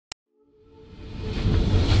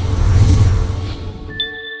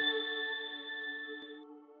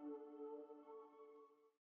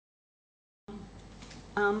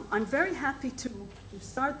I'm very happy to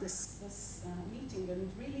start this meeting,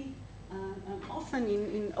 and really often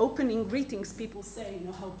in opening greetings people say, you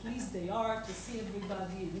know, how pleased they are to see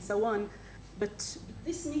everybody and so on, but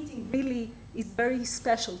this meeting really is very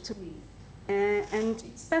special to me, and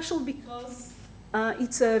it's special because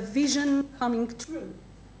it's a vision coming true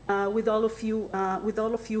with all of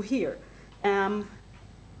you here.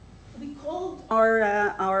 We called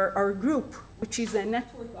our group, which is a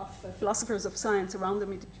network of philosophers of science around the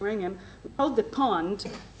Mediterranean, we called the Pond,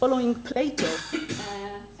 following Plato.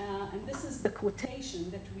 And this is the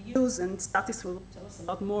quotation that we use, and Stathis will tell us a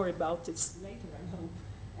lot more about this later,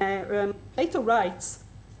 I hope. Plato writes,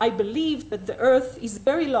 "I believe that the earth is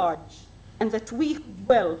very large, and that we who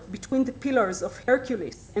dwell between the pillars of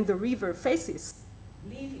Hercules and the river Phasis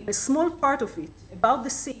live in a small part of it, about the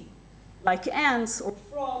sea, like ants or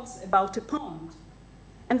frogs about a pond,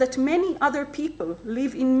 and that many other people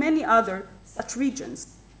live in many other such regions."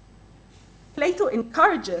 Plato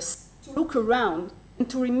encourages us to look around and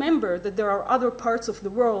to remember that there are other parts of the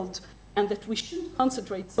world and that we shouldn't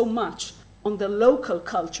concentrate so much on the local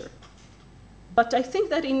culture. But I think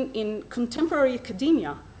that in contemporary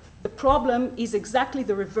academia, the problem is exactly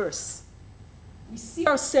the reverse. We see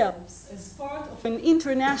ourselves as part of an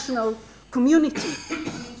international community,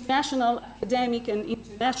 international academic and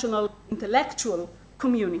international intellectual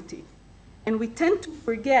community. And we tend to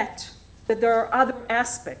forget that there are other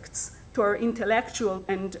aspects to our intellectual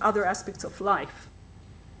and other aspects of life.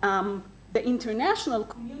 The international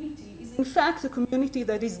community is in fact a community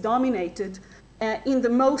that is dominated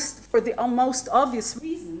for the most obvious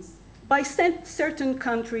reasons by certain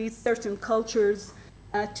countries, certain cultures.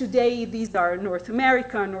 Today these are North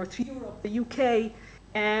America, North Europe, the UK,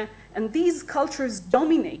 and these cultures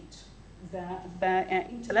dominate the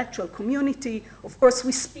intellectual community. Of course,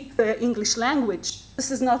 we speak the English language.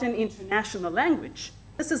 This is not an international language.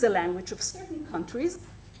 This is a language of certain countries,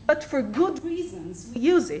 but for good reasons we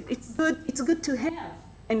use it. It's good to have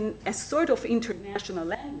a sort of international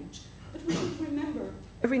language. But we should remember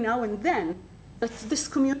every now and then that this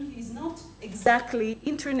community is not exactly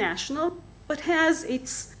international, but has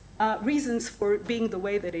its reasons for being the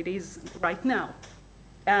way that it is right now.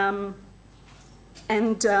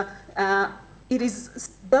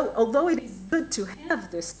 Although it is good to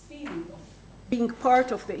have this feeling of being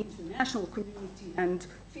part of the international community and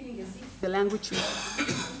feeling as if the language is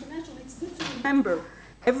international, it's good to remember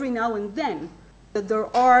every now and then that there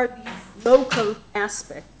are these local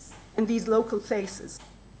aspects and these local places.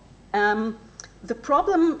 The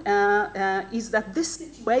problem is that this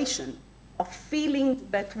situation of feeling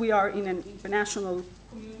that we are in an international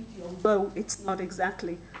community, although it's not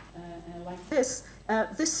exactly like this,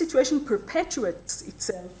 this situation perpetuates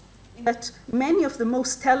itself in that many of the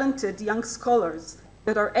most talented young scholars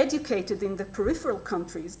that are educated in the peripheral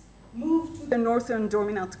countries move to the northern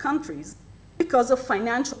dominant countries because of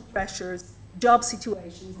financial pressures, job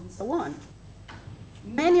situations, and so on.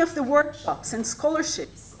 Many of the workshops and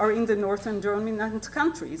scholarships are in the northern dominant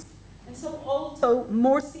countries, and so also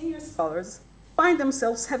more senior scholars find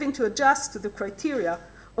themselves having to adjust to the criteria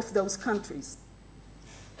of those countries.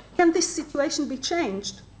 Can this situation be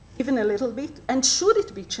changed, even a little bit, and should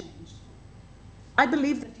it be changed? I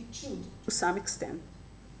believe that it should, to some extent.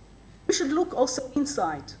 We should look also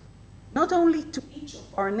inside, not only to each of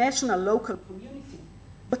our national local community,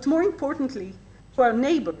 but more importantly, to our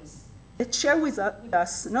neighbors that share with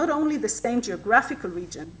us not only the same geographical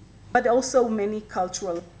region, but also many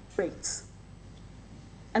cultural traits.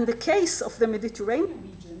 And the case of the Mediterranean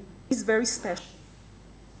region is very special.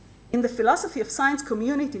 In the philosophy of science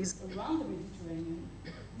communities around the Mediterranean,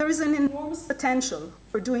 there is an enormous potential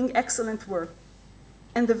for doing excellent work.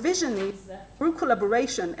 And the vision is that through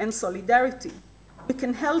collaboration and solidarity, we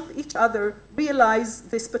can help each other realize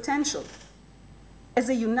this potential. As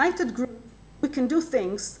a united group, we can do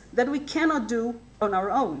things that we cannot do on our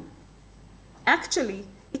own. Actually,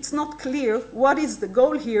 it's not clear what is the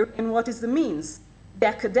goal here and what is the means. The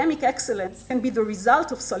academic excellence can be the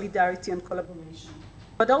result of solidarity and collaboration,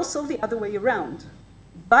 but also the other way around.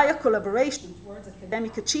 Via collaboration towards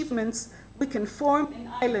academic achievements, we can form an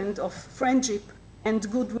island of friendship and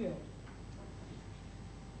goodwill.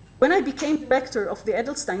 When I became director of the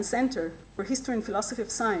Edelstein Center for History and Philosophy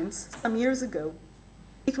of Science some years ago,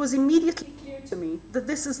 it was immediately clear to me that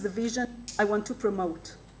this is the vision I want to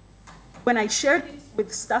promote. When I shared it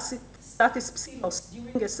with Stathis Psillos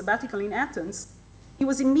during a sabbatical in Athens, he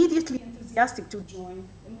was immediately enthusiastic to join,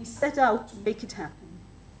 and we set out to make it happen.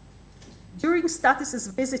 During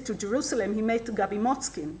Stathis' visit to Jerusalem, he met Gabi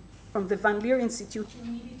Motzkin from the Van Leer Institute, who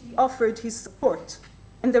immediately offered his support,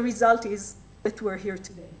 and the result is that we're here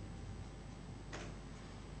today.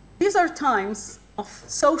 These are times of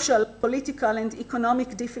social, political, and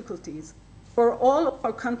economic difficulties for all of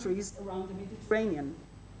our countries around the Mediterranean.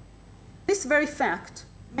 This very fact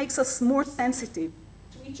makes us more sensitive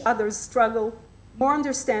to each other's struggle, more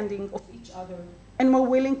understanding of each other, and more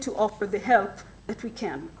willing to offer the help that we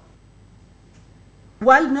can.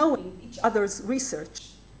 While knowing each other's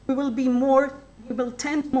research, we will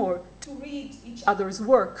tend more to read each other's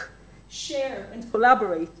work, share and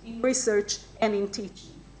collaborate in research and in teaching.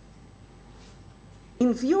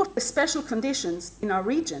 In view of the special conditions in our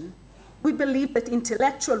region, we believe that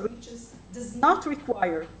intellectual riches does not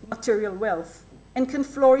require material wealth and can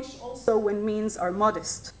flourish also when means are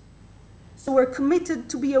modest. So we're committed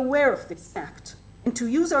to be aware of this fact and to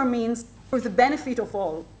use our means for the benefit of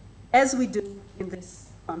all, as we do in this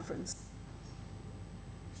conference.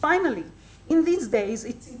 Finally, in these days,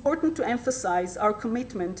 it's important to emphasize our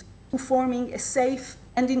commitment to forming a safe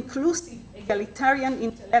and inclusive egalitarian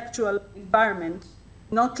intellectual environment,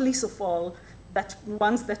 not least of all,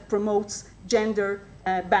 ones that promotes gender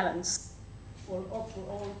balance for all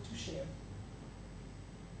to share.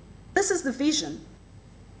 This is the vision,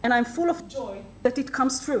 and I'm full of joy that it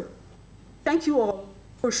comes true. Thank you all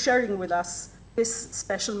for sharing with us this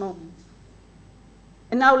special moment.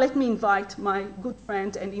 And now let me invite my good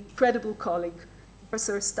friend and incredible colleague,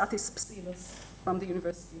 Professor Stathis Psillos from the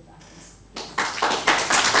University of Athens.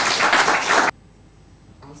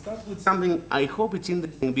 I'll start with something I hope it's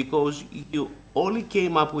interesting because you only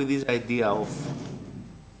came up with this idea of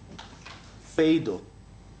Phaedo,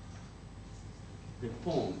 the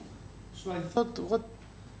poem. So I thought,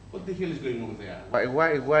 what the hell is going on there?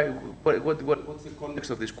 What's the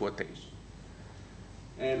context of this quotation?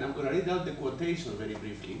 And I'm going to read out the quotation very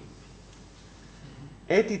briefly.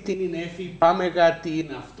 Έτσι τι είναι έφη, πάμε γα τι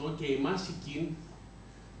είναι αυτό και εμάς εκείν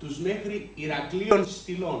τους μέχρι Ηρακλείων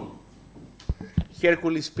στυλών.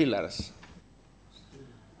 Hercules Pillars.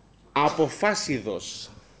 Από Φάσιδος.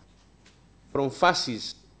 From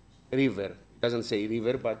Phasis river. It doesn't say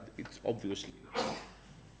river, but it's obviously.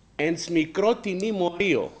 Εν μικρό τινή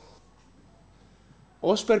μορίο.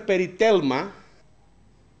 Ως περιτέλμα,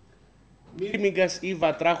 μύρμηγκας ή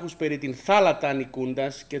βατράχους περί την θάλατα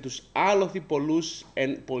ανικούντας και τους άλοθη πολλούς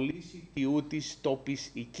εν πωλήσει τιούτης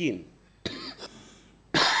τόπης οικίν.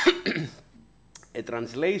 A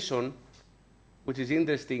translation, which is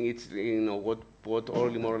interesting, it's what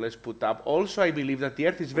Orly more or less put up. Also, I believe that the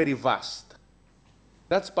earth is very vast.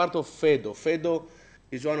 That's part of Phaedo. Phaedo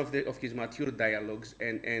is one of his mature dialogues,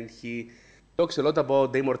 and he talks a lot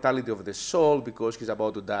about the immortality of the soul because he's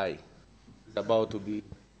about to die. He's about to be.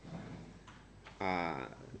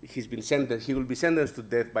 He's been sentenced. He will be sentenced to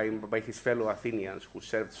death by his fellow Athenians who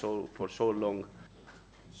served for so long,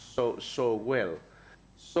 so well.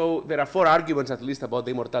 So there are 4 arguments at least about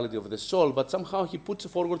the immortality of the soul, but somehow he puts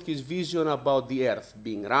forward his vision about the earth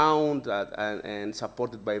being round and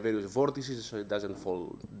supported by various vortices so it doesn't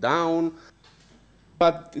fall down.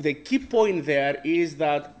 But the key point there is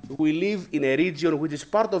that we live in a region which is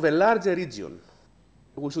part of a larger region.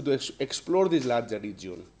 We should explore this larger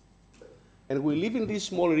region. And we live in this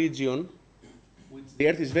small region, which the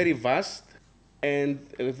earth is very vast, and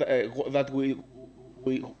that we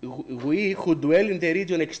who dwell in the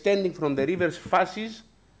region extending from the river's Phasis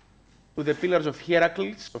to the pillars of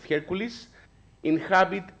Hercules,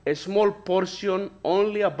 inhabit a small portion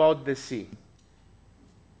only about the sea.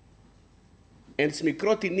 And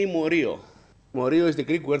μικρό τινή μορίο. Morio is the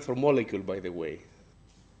Greek word for molecule, by the way.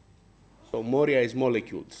 So moria is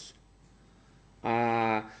molecules.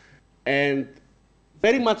 And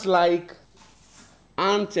very much like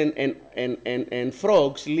ants and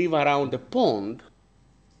frogs live around the pond,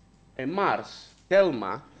 a Mars,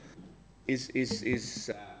 Thelma, is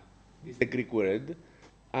the Greek word,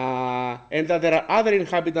 and that there are other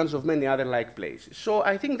inhabitants of many other like places. So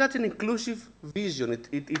I think that's an inclusive vision.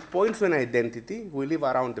 It points to an identity. We live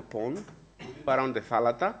around the pond, we live around the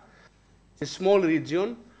thalata. It's a small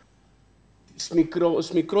region.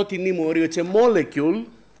 Μικρό τινή μορίο. It's a molecule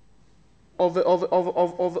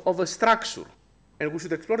of a structure. And we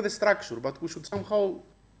should explore the structure, but we should somehow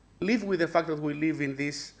live with the fact that we live in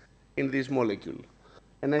this molecule.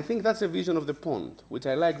 And I think that's a vision of the pond, which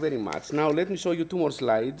I like very much. Now, let me show you 2 more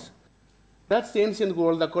slides. That's the ancient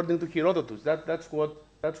world according to Herodotus. That's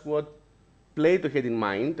what Plato had in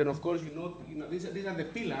mind. And of course, these are the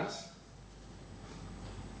pillars.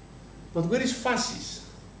 But where is Phasis?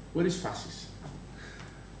 Where is Phasis?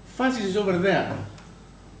 Phasis is over there,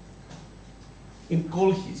 in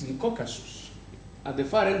Colchis, in Caucasus, at the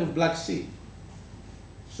far end of Black Sea.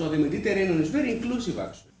 So the Mediterranean is very inclusive,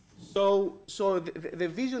 actually. So the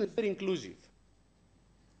vision is very inclusive.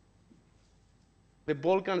 The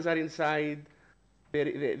Balkans are inside.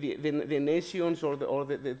 The nations or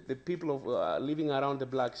the people of, living around the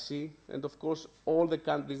Black Sea, and of course all the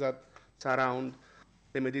countries that surround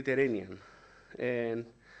the Mediterranean. And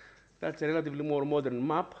that's a relatively more modern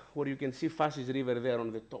map where you can see Phasis River there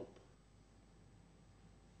on the top.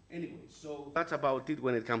 Anyway, so that's about it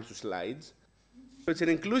when it comes to slides. So it's an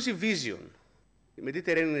inclusive vision. The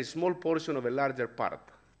Mediterranean is a small portion of a larger part,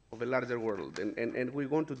 of a larger world, and we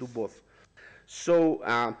want to do both. So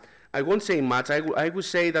I won't say much. I would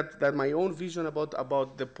say that my own vision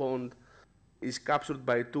about the pond is captured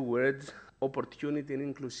by two words: opportunity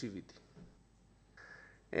and inclusivity.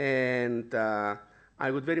 And I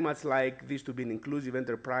would very much like this to be an inclusive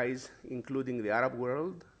enterprise, including the Arab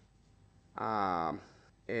world,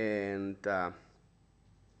 and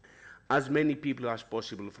as many people as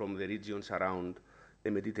possible from the regions around the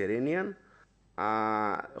Mediterranean,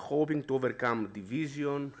 hoping to overcome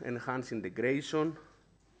division, enhance integration,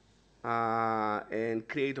 and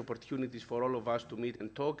create opportunities for all of us to meet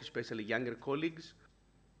and talk, especially younger colleagues.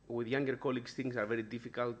 With younger colleagues, things are very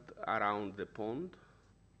difficult around the pond.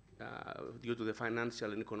 Due to the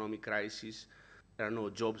financial and economic crisis, there are no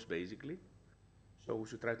jobs, basically. So we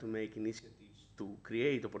should try to make initiatives to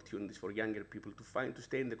create opportunities for younger people to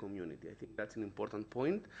stay in the community. I think that's an important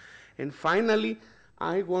point. And finally,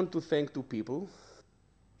 I want to thank two people.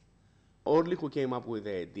 Orly, who came up with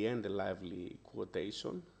the idea and the lively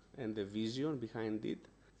quotation and the vision behind it,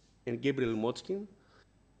 and Gabriel Motskin,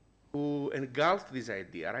 who engulfed this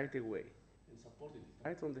idea right away and supported it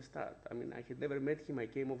right from the start. I mean, I had never met him. I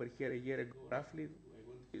came over here a year ago, roughly. I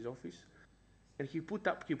went to his office, and he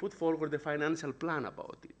put forward the financial plan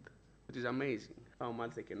about it, which is amazing, how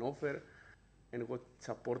much they can offer and what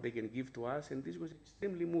support they can give to us. And this was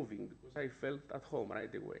extremely moving because I felt at home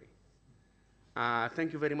right away.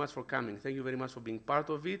 Thank you very much for coming. Thank you very much for being part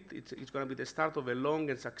of it. It's going to be the start of a long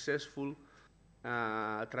and successful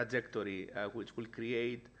trajectory which will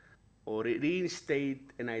create or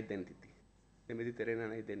reinstate an identity, the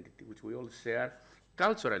Mediterranean identity, which we all share.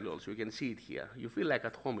 Culturally also, you can see it here. You feel like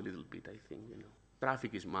at home a little bit, I think. You know,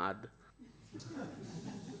 traffic is mad,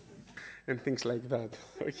 and things like that.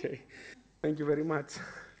 Okay, thank you very much.